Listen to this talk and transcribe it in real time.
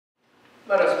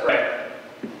Let us pray.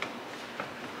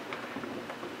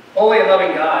 Holy and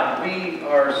loving God, we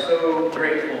are so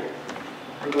grateful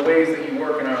for the ways that you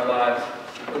work in our lives,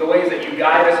 for the ways that you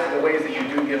guide us, for the ways that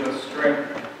you do give us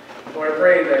strength. Lord, I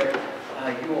pray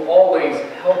that you will always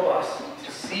help us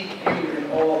to seek you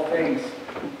in all things.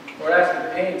 Lord, I ask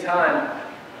that at any time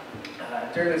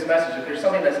during this message, if there's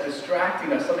something that's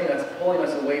distracting us, something that's pulling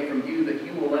us away from you, that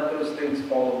you will let those things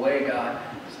fall away, God,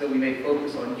 so that we may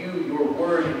focus on you, your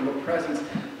word, and your presence,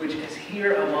 which is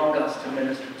here among us to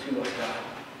minister to us, God.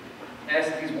 I ask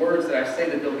that these words that I say,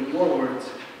 that they'll be your words.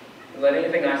 And let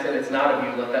anything I say that's not of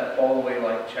you, let that fall away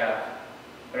like chaff.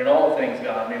 But in all things,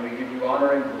 God, may we give you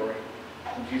honor and glory.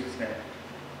 In Jesus' name,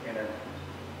 amen.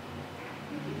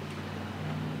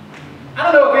 I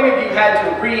don't know if any of you had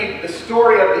to read the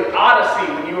story of the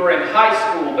Odyssey when you were in high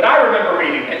school, but I remember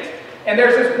reading it. And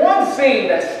there's this one scene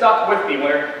that stuck with me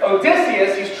where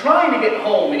Odysseus, he's trying to get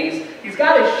home, and he's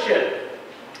got his ship,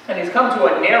 and he's come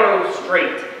to a narrow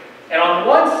strait. And on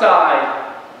one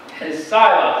side is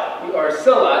Scylla, or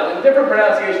Scylla, different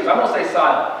pronunciations, I'm going to say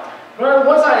Scylla. But on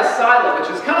one side is Scylla, which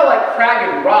is kind of like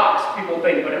cragged rocks, people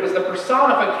think, but it was the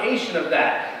personification of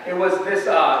that. It was this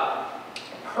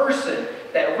person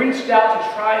that reached out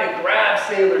to try to grab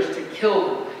sailors to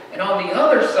kill them. And on the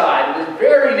other side, this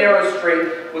very narrow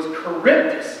strait, was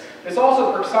Charybdis. This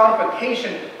also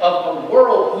personification of a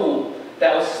whirlpool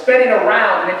that was spinning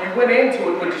around, and if you went into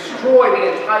it, would destroy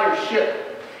the entire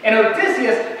ship. And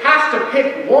Odysseus has to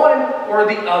pick one or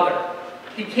the other.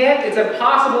 He can't, it's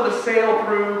impossible to sail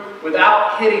through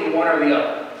without hitting one or the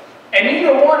other. And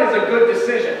neither one is a good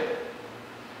decision.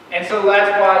 And so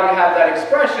that's why you have that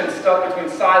expression, stuck between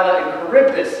Scylla and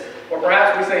Charybdis, or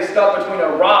perhaps we say stuck between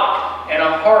a rock and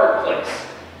a hard place.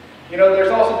 You know, there's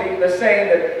also the saying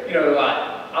that, you know,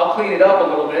 I'll clean it up a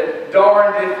little bit,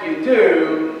 darned if you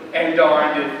do, and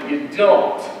darned if you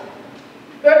don't.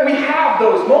 That we have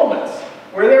those moments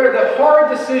where there are the hard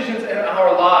decisions in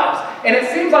our lives, and it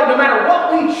seems like no matter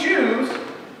what we choose,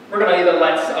 we're going to either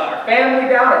let our family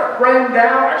down, our friend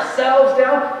down, ourselves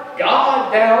down,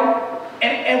 God down,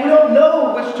 and we don't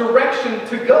know which direction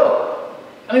to go.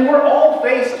 I mean, we're all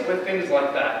faced with things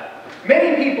like that.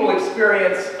 Many people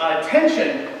experience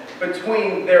tension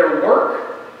between their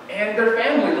work and their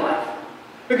family life,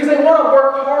 because they want to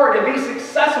work hard and be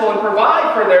successful and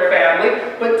provide for their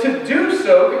family, but to do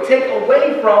so could take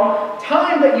away from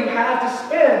time that you have to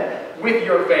spend with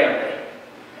your family.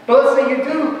 But let's say you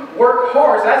do work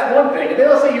hard, so that's one thing. And then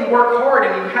let's say you work hard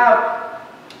and you have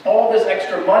all this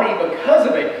extra money because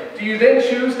of it. Do you then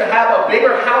choose to have a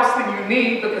bigger house than you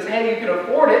need because, hey, you can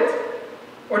afford it?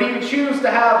 Or do you choose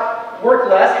to work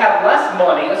less, have less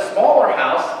money, a smaller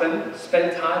house, and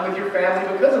spend time with your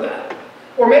family because of that?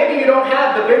 Or maybe you don't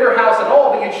have the bigger house at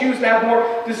all, but you choose to have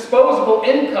more disposable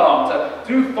income to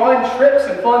do fun trips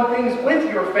and fun things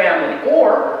with your family.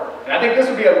 Or, and I think this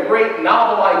would be a great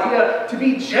novel idea, to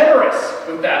be generous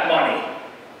with that money.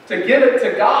 To give it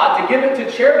to God, to give it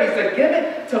to charities, to give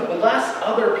it to bless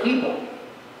other people.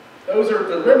 Those are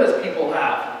dilemmas people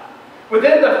have.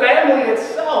 Within the family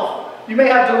itself, you may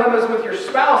have dilemmas with your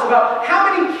spouse about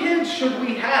how many kids should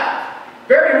we have?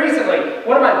 Very recently,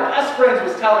 one of my best friends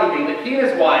was telling me that he and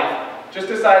his wife just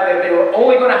decided that they were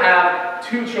only going to have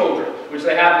 2 children, which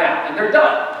they have now, and they're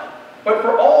done. But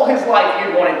for all his life,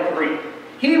 he had wanted 3.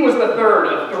 He was the third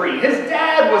of 3. His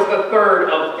dad was the third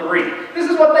of 3. This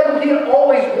is what he had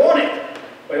always wanted.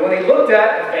 But when he looked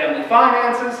at the family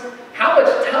finances, how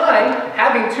much time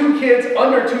having 2 kids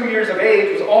under 2 years of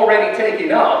age was already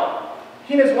taking up,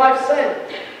 he and his wife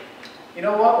said, you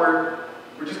know what,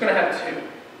 we're just going to have 2.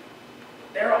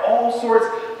 There are all sorts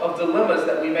of dilemmas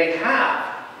that we may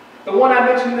have. The one I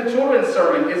mentioned in the children's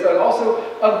sermon is also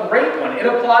a great one. It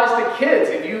applies to kids.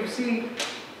 If you see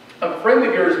a friend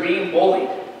of yours being bullied,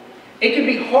 it can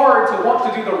be hard to want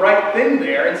to do the right thing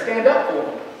there and stand up for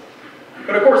them.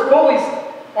 But of course, bullies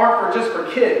aren't just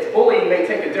for kids. Bullying may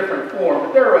take a different form,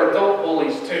 but there are adult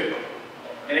bullies too.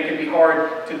 And it can be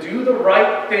hard to do the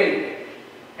right thing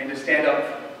and to stand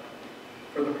up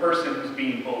for the person who's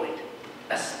being bullied.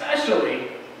 Especially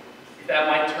if that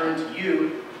might turn to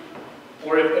you,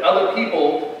 or if other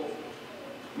people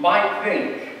might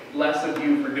think less of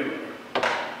you for doing it.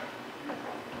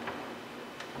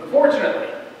 But fortunately,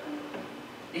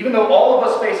 even though all of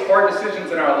us face hard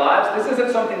decisions in our lives, this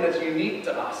isn't something that's unique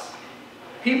to us.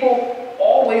 People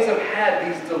always have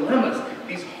had these dilemmas,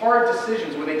 these hard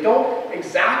decisions where they don't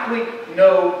exactly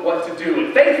know what to do.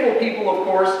 And faithful people, of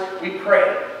course, we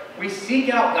pray. We seek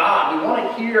out God. We want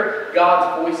to hear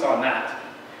God's voice on that.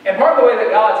 And part of the way that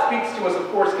God speaks to us, of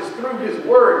course, is through His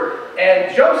Word.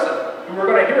 And Joseph, who we're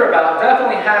going to hear about,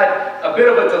 definitely had a bit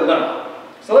of a dilemma.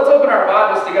 So let's open our Bible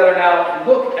together now and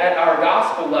look at our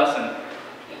gospel lesson.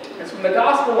 It's from the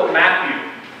Gospel of Matthew,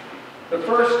 the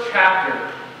first chapter,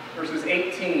 verses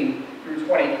 18 through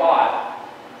 25.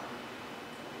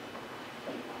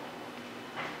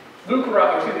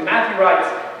 Matthew writes,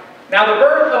 "Now the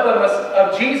birth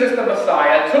of Jesus the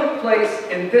Messiah took place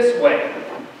in this way.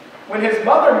 When his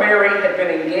mother Mary had been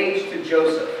engaged to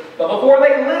Joseph, but before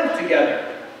they lived together,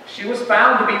 she was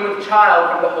found to be with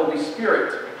child from the Holy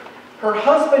Spirit. Her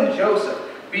husband Joseph,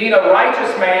 being a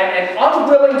righteous man and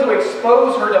unwilling to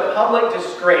expose her to public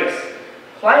disgrace,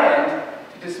 planned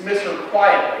to dismiss her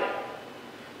quietly.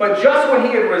 But just when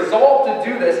he had resolved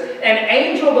to do this, an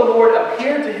angel of the Lord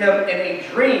appeared to him in a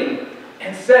dream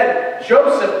and said,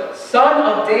 'Joseph, son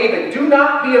of David, do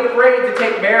not be afraid to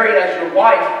take Mary as your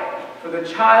wife, for the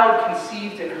child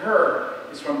conceived in her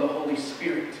is from the Holy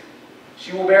Spirit.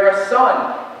 She will bear a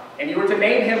son, and you are to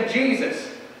name him Jesus,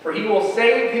 for he will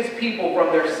save his people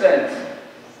from their sins.'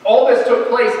 All this took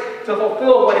place to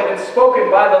fulfill what had been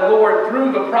spoken by the Lord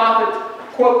through the prophet,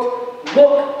 quote,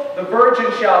 'Look, the virgin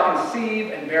shall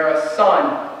conceive and bear a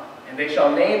son, and they shall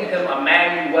name him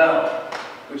Emmanuel,'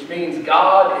 which means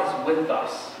God is with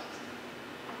us.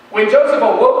 When Joseph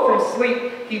awoke from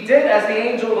sleep, he did as the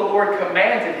angel of the Lord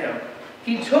commanded him.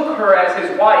 He took her as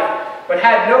his wife, but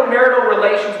had no marital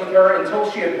relations with her until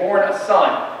she had borne a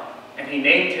son, and he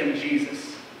named him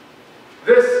Jesus."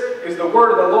 This is the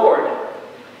word of the Lord.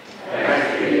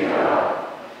 Thanks be to God.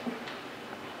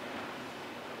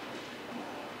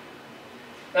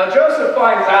 Now Joseph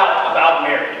finds out about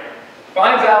Mary,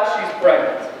 finds out she's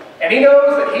pregnant, and he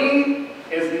knows that he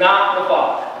is not the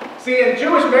father. See, in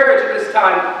Jewish marriage at this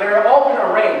time, they were often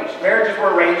arranged. Marriages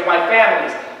were arranged by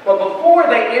families. But before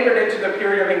they entered into the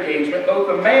period of engagement, both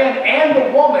the man and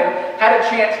the woman had a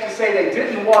chance to say they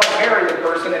didn't want to marry the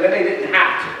person, and then they didn't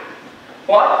have to.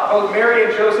 But both Mary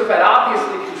and Joseph had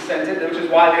obviously consented, which is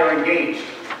why they were engaged.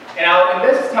 And now, in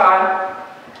this time,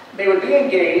 they would be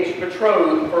engaged,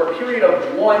 betrothed, for a period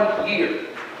of 1 year.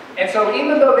 And so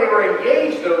even though they were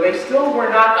engaged, though, they still were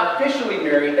not officially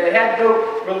married. They had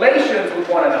no relations with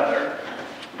one another.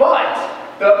 But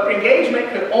the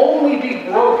engagement could only be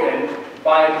broken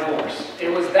by a divorce.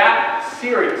 It was that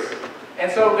serious.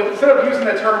 And so instead of using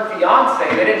the term fiancé,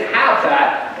 they didn't have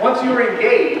that. Once you were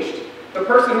engaged, the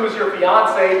person who was your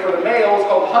fiancé for the male is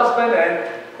called husband, and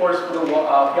of course for the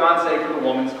fiancé for the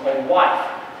woman is called wife.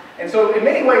 And so in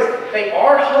many ways, they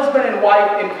are husband and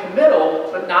wife in committal,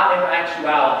 but not in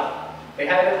actuality. They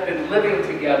hadn't been living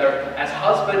together as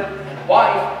husband and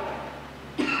wife.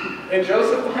 And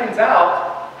Joseph finds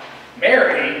out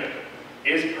Mary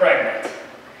is pregnant.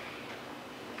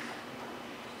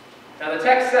 Now the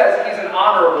text says he's an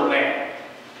honorable man.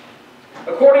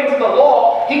 According to the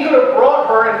law, he could have brought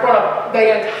her in front of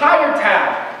the entire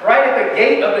town, right at the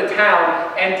gate of the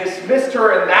town, and dismissed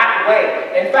her in that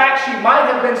way. In fact, she might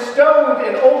have been stoned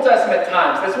in Old Testament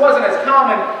times. This wasn't as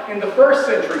common in the first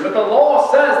century, but the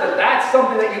law says that that's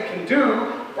something that you can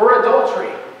do for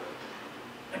adultery.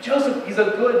 But Joseph, he's a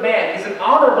good man. He's an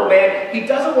honorable man. He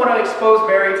doesn't want to expose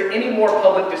Mary to any more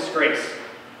public disgrace,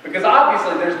 because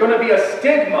obviously there's going to be a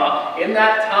stigma in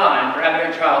that time for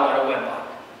having a child out of wedlock.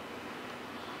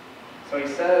 So he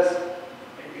says,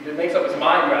 he makes up his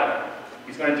mind rather,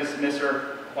 he's going to dismiss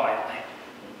her quietly.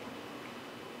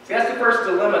 See, that's the first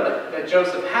dilemma that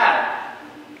Joseph had.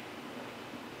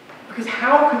 Because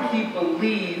how could he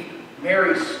believe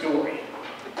Mary's story?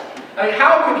 I mean,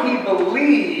 how could he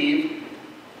believe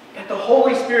that the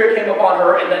Holy Spirit came upon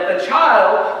her and that the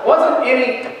child wasn't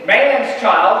any man's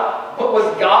child, but was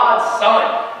God's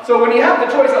son? So when you have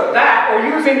the choice of that or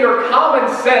using your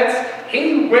common sense,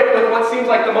 he went with what seems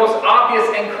like the most obvious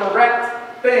and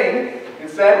correct thing and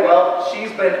said, well,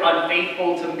 she's been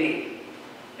unfaithful to me.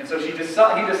 And so he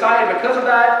decided because of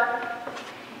that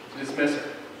to dismiss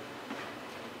her.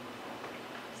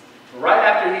 Right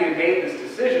after he had made this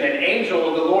decision, an angel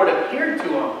of the Lord appeared to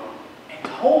him and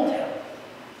told him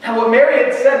that what Mary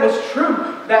had said was true,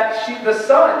 that the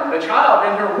son, the child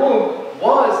in her womb,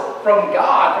 was from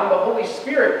God, from the Holy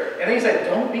Spirit. And then he said,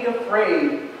 don't be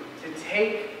afraid to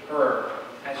take her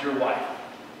as your wife.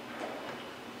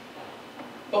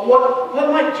 But what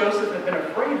might Joseph have been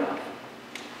afraid of?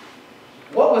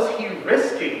 What was he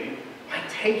risking by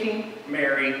taking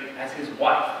Mary as his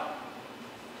wife?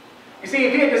 You see,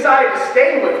 if he had decided to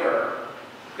stay with her,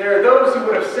 there are those who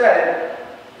would have said,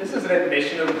 this is an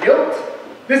admission of guilt.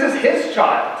 This is his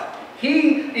child.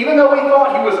 Even though he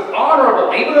thought he was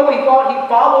honorable, even though he thought he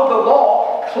followed the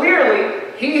law,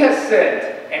 clearly he has sinned.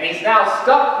 And he's now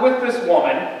stuck with this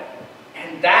woman,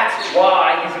 and that's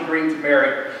why he's agreed to marry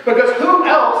her. Because who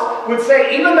else would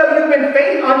say, even though you've been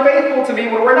unfaithful to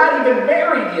me when we're not even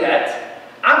married yet,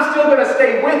 going to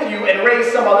stay with you and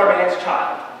raise some other man's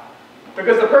child.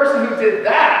 Because the person who did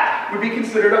that would be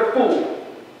considered a fool.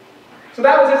 So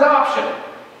that was his option.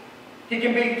 He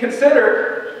can be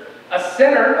considered a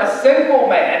sinner, a sinful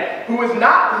man, who is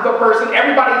not the person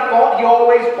everybody thought he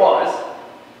always was.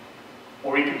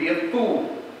 Or he could be a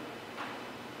fool.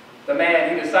 The man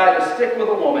who decided to stick with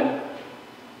a woman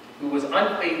who was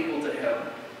unfaithful to him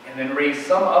and then raise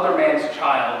some other man's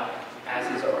child as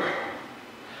his own.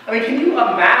 I mean, can you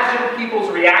imagine people's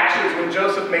reactions when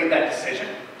Joseph made that decision?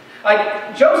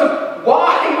 Like, Joseph,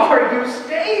 why are you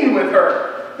staying with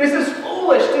her? This is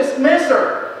foolish. Dismiss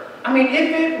her. I mean,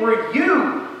 if it were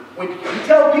you, would you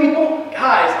tell people,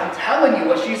 guys, I'm telling you,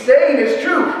 what she's saying is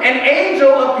true. An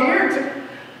angel appeared to...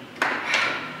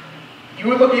 You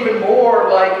would look even more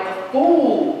like a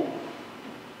fool.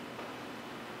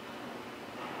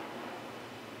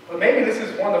 But maybe this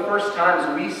is one of the first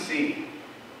times we see,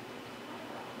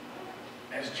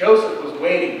 as Joseph was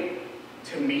waiting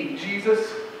to meet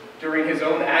Jesus during his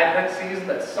own Advent season,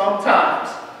 that sometimes,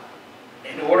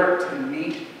 in order to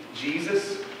meet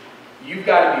Jesus, you've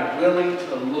got to be willing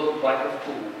to look like a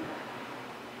fool.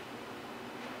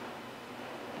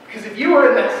 Because if you were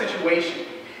in that situation,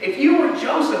 if you were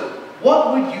Joseph,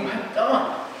 what would you have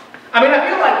done? I mean, I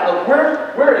feel like, look,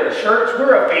 we're at a church,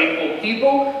 we're a faithful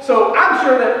people, so I'm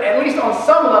sure that at least on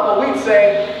some level we'd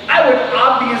say, I would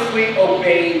obviously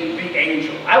obey the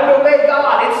angel. I would obey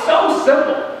God. It's so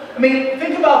simple. I mean,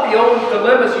 think about the old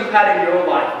dilemmas you've had in your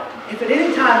life. If at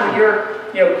any time when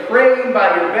you're praying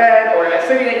by your bed or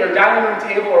sitting at your dining room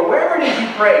table or wherever it is you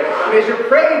pray, but as you're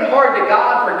praying hard to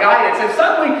God for guidance, and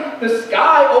suddenly the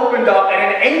sky opened up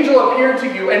and an angel appeared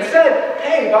to you and said,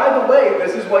 hey, by the way,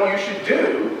 this is what you should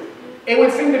do, it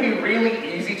would seem to be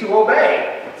really easy to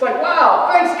obey. It's like, wow,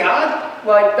 thanks, God.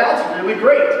 Like, that's really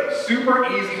great. Super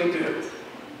easy to do.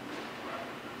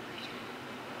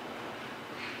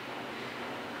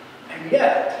 And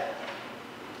yet,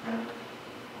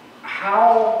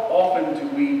 how often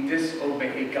do we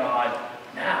disobey God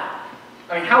now?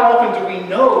 I mean, how often do we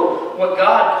know what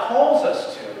God calls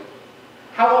us to?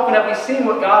 How often have we seen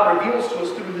what God reveals to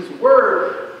us through His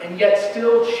Word and yet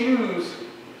still choose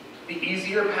the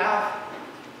easier path,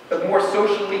 the more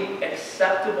socially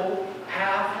acceptable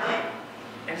path,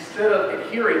 instead of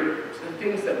adhering to the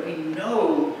things that we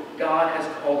know God has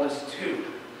called us to?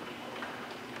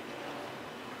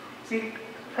 See,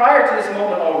 prior to this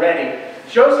moment already,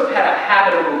 Joseph had a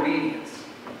habit of obedience.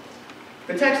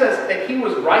 The text says that he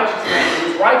was righteous, and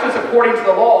he was righteous according to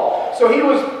the law. So he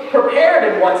was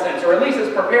prepared in one sense, or at least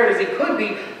as prepared as he could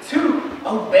be, to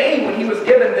obey when he was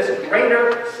given this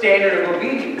greater standard of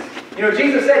obedience. You know,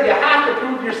 Jesus said you have to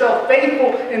prove yourself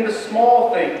faithful in the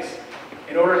small things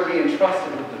in order to be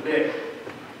entrusted with the big.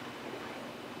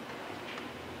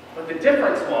 But the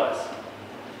difference was,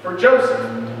 for Joseph,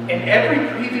 in every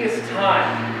previous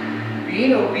time,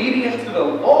 being obedient to the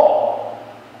law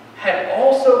had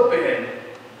also been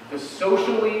the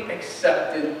socially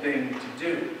accepted thing to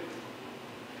do.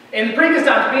 In the previous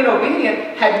times, being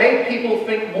obedient had made people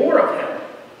think more of him.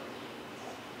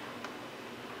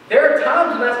 There are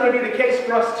times when that's going to be the case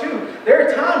for us too. There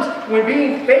are times when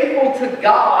being faithful to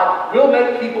God will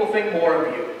make people think more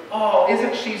of you. Oh,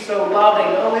 isn't she so loving?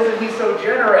 Oh, isn't he so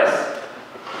generous?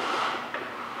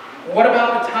 What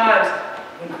about the times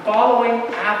when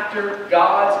following after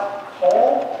God's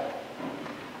call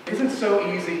isn't so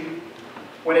easy,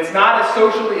 when it's not as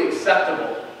socially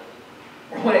acceptable,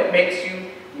 or when it makes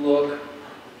you look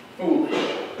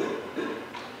foolish?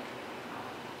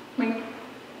 I mean,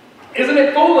 isn't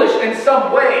it foolish in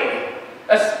some way,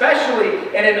 especially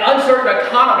in an uncertain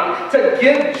economy, to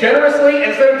give generously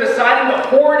instead of deciding to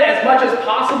hoard as much as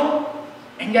possible?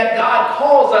 And yet God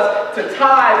calls us to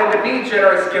tithe and to be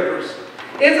generous givers.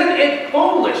 Isn't it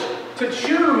foolish to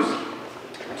choose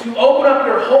to open up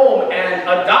your home and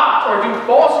adopt or do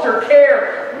foster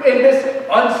care in this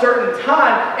uncertain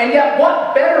time? And yet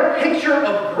what better picture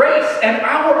of grace and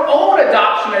our own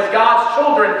adoption as God's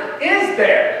children is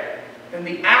there than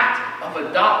the act of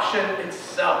adoption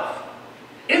itself?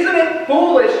 Isn't it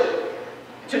foolish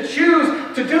to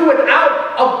choose to do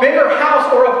without a bigger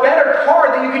house or a better car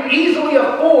that you could easily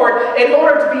afford in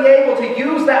order to be able to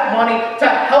use that money to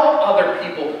help other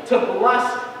people, to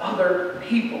bless other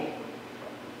people?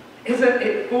 Isn't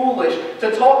it foolish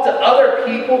to talk to other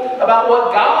people about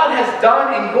what God has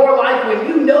done in your life when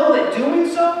you know that doing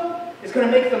so is going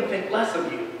to make them think less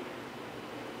of you?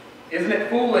 Isn't it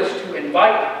foolish to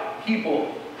invite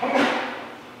people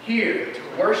here to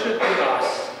worship with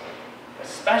us,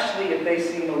 especially if they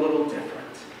seem a little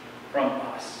different from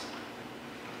us?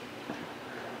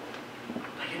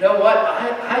 You know what?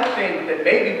 I think that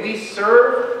maybe we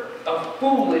serve a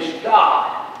foolish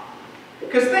God.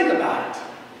 Because think about it.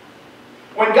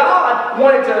 When God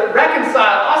wanted to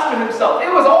reconcile us to himself,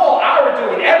 it was all our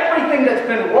doing. Everything that's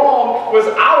been wrong was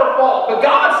our fault. But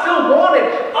God still wanted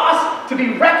us to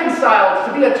be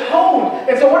reconciled, to be atoned.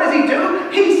 And so what does he do?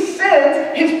 He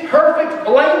sends his perfect,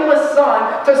 blameless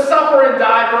Son to suffer and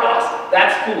die for us.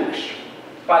 That's foolish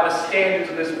by the standards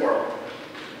of this world.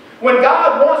 When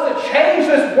God wants to change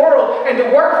this world and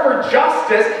to work for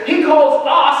justice, he calls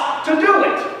us to do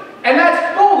it. And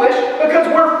that's foolish because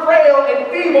we're frail and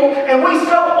feeble, and we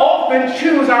so often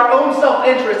choose our own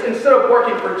self-interest instead of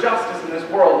working for justice in this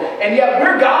world. And yet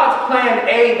we're God's plan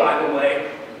A, by the way.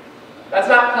 That's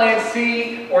not plan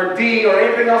C or D or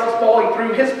anything else that's falling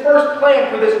through. His first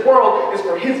plan for this world is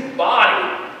for his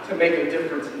body to make a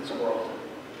difference in this world.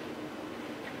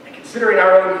 And considering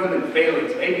our own human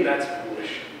failings, maybe that's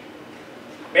foolish.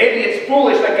 Maybe it's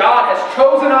foolish that God has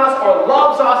chosen us or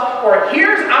loves us or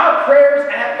hears our prayers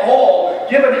at all,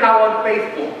 given how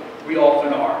unfaithful we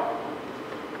often are.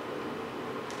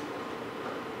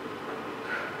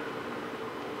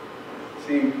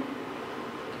 See,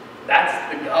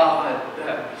 that's the God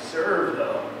that we serve,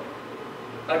 though.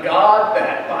 A God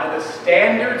that, by the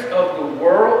standards of the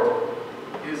world,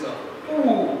 is a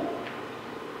fool.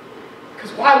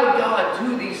 Because why would God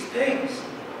do these things?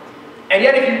 And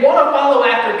yet if you want to follow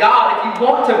after God, if you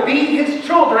want to be his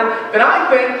children, then I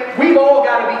think we've all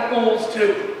got to be fools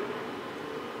too.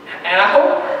 And I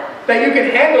hope that you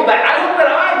can handle that. I hope that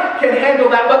I can handle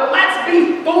that. But let's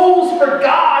be fools for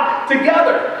God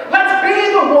together. Let's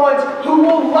be the ones who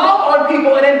will love on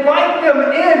people and invite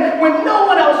them in when no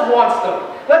one else wants them.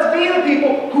 Let's be the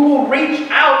people who will reach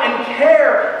out and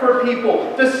care for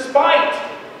people despite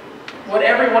what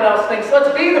everyone else thinks.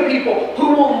 Let's be the people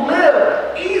who will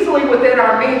live easily within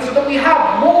our means so that we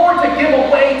have more to give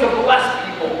away to bless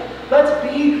people. Let's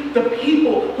be the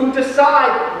people who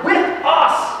decide with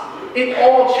us it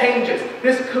all changes.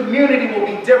 This community will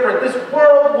be different. This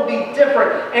world will be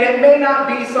different. And it may not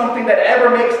be something that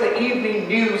ever makes the evening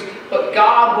news, but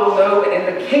God will know, and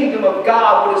in the kingdom of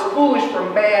God, what is foolish for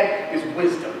man is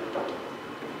wisdom.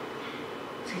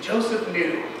 See, Joseph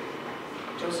knew.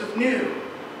 Joseph knew.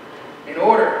 In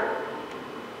order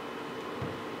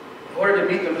to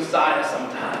meet the Messiah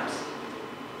sometimes,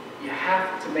 you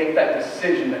have to make that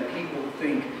decision that people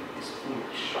think is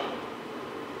foolish.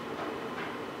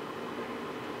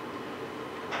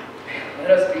 Man,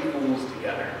 let us be fools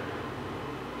together.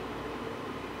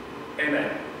 Amen.